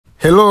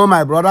Hello,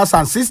 my brothers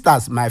and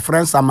sisters, my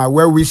friends and my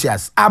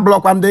well-wishers. I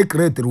block one day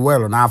created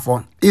well on our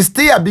phone. It's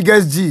still your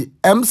biggest G,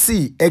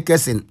 MC,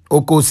 Ekesin,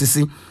 Oko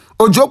Sisi.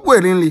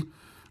 Ojokwe really.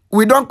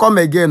 We don't come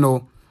again,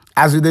 oh.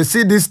 As they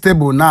see this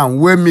table now,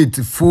 we meet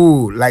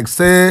full, like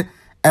say,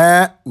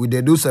 we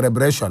they do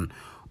celebration.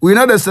 We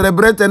know they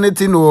celebrate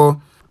anything,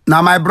 oh.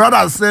 Now my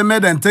brothers say, may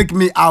them take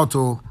me out,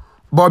 oh.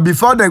 But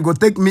before they go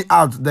take me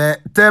out, they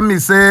tell me,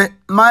 say,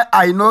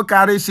 I no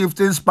carry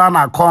shifting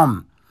spanner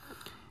come.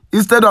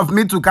 Instead of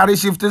me to carry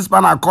shifting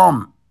spanner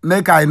come,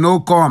 make I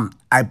no come.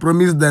 I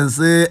promise them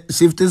say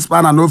shifting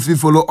spanner no fit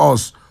follow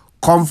us.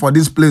 Come for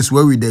this place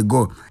where we they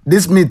go.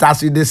 This meat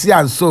as you they see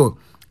and so.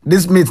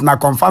 This meat na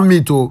confirm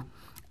meat oh.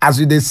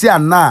 As you they see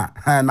and now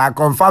na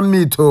confirm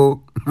meat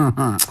oh.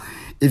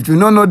 If you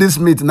don't know this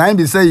meat, now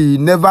be say you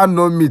never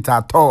know meat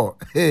at all.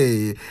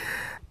 Hey.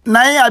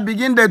 Now I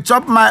begin to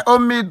chop my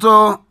own meat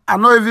oh. I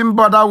no even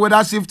bother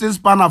whether shifting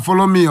spanner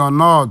follow me or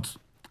not.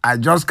 I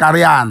just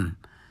carry on.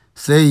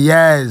 Say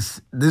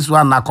yes, this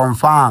one na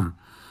confirm.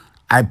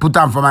 I put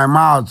them for my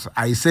mouth.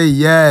 I say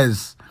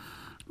yes,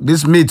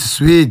 this meat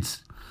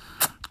sweet.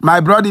 My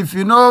brother, if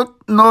you know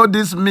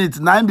this meat,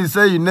 now be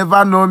say you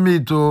never know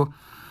meat oh.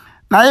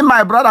 Now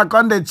my brother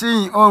come the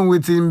chin on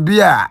with him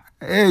beer.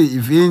 Hey,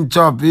 if he ain't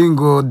chop, he ain't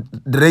go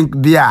drink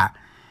beer.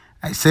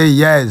 I say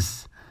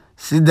yes.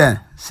 See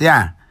then, see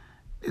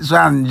this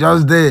one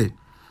just there.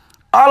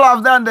 All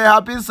of them, they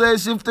happy say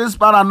shifting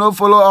spanner no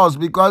follow us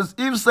because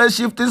if say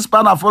shifting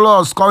spanner follow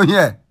us, come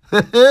here.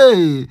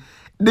 Hey,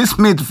 this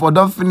meat for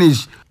don't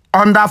finish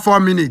under 4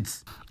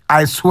 minutes.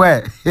 I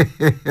swear.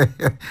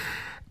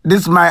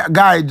 This my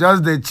guy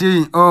just the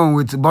chin on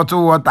with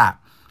bottled water.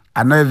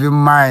 I don't even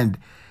mind.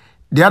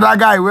 The other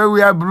guy where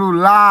we are blue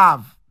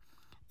laugh.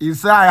 He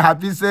say I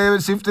happy say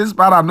shifting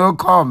spanner no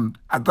come.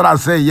 I thought I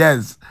say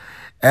yes.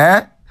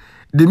 The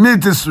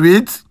meat is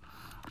sweet.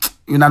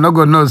 You know not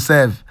gonna know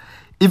self.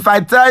 If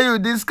I tell you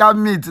this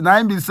can meat,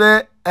 now be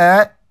say,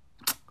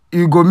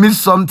 you go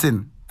miss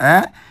something.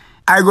 I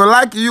go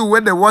like you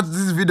when they watch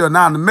this video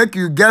now, make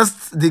you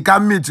guess the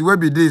can meat will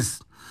be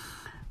this.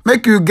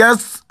 Make you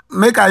guess,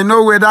 make I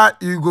know whether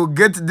you go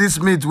get this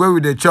meat where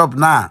with the chop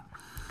now.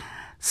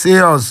 See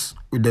us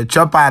with the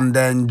chop and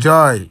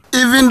enjoy.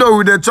 Even though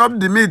with the chop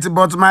the meat,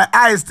 but my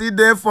eye still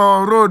there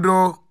for road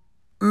though.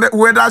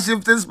 Whether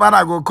shifting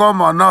spanner go come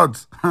or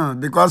not.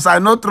 Because I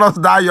no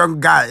trust that young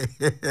guy.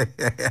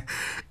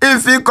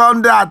 If he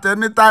come there at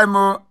any time,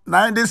 oh,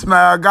 now this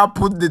my guy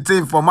put the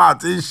thing for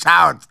mouth, he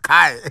shout,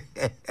 Kai.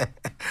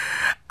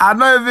 I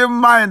don't even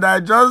mind.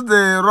 I just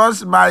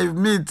rush my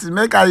meat,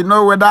 make I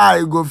know whether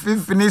I go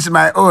finish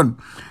my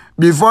own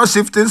before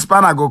shifting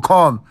spanner go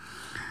come.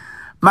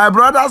 My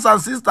brothers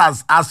and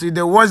sisters, as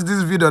you watch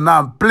this video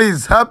now,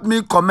 please help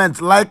me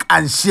comment, like,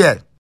 and share.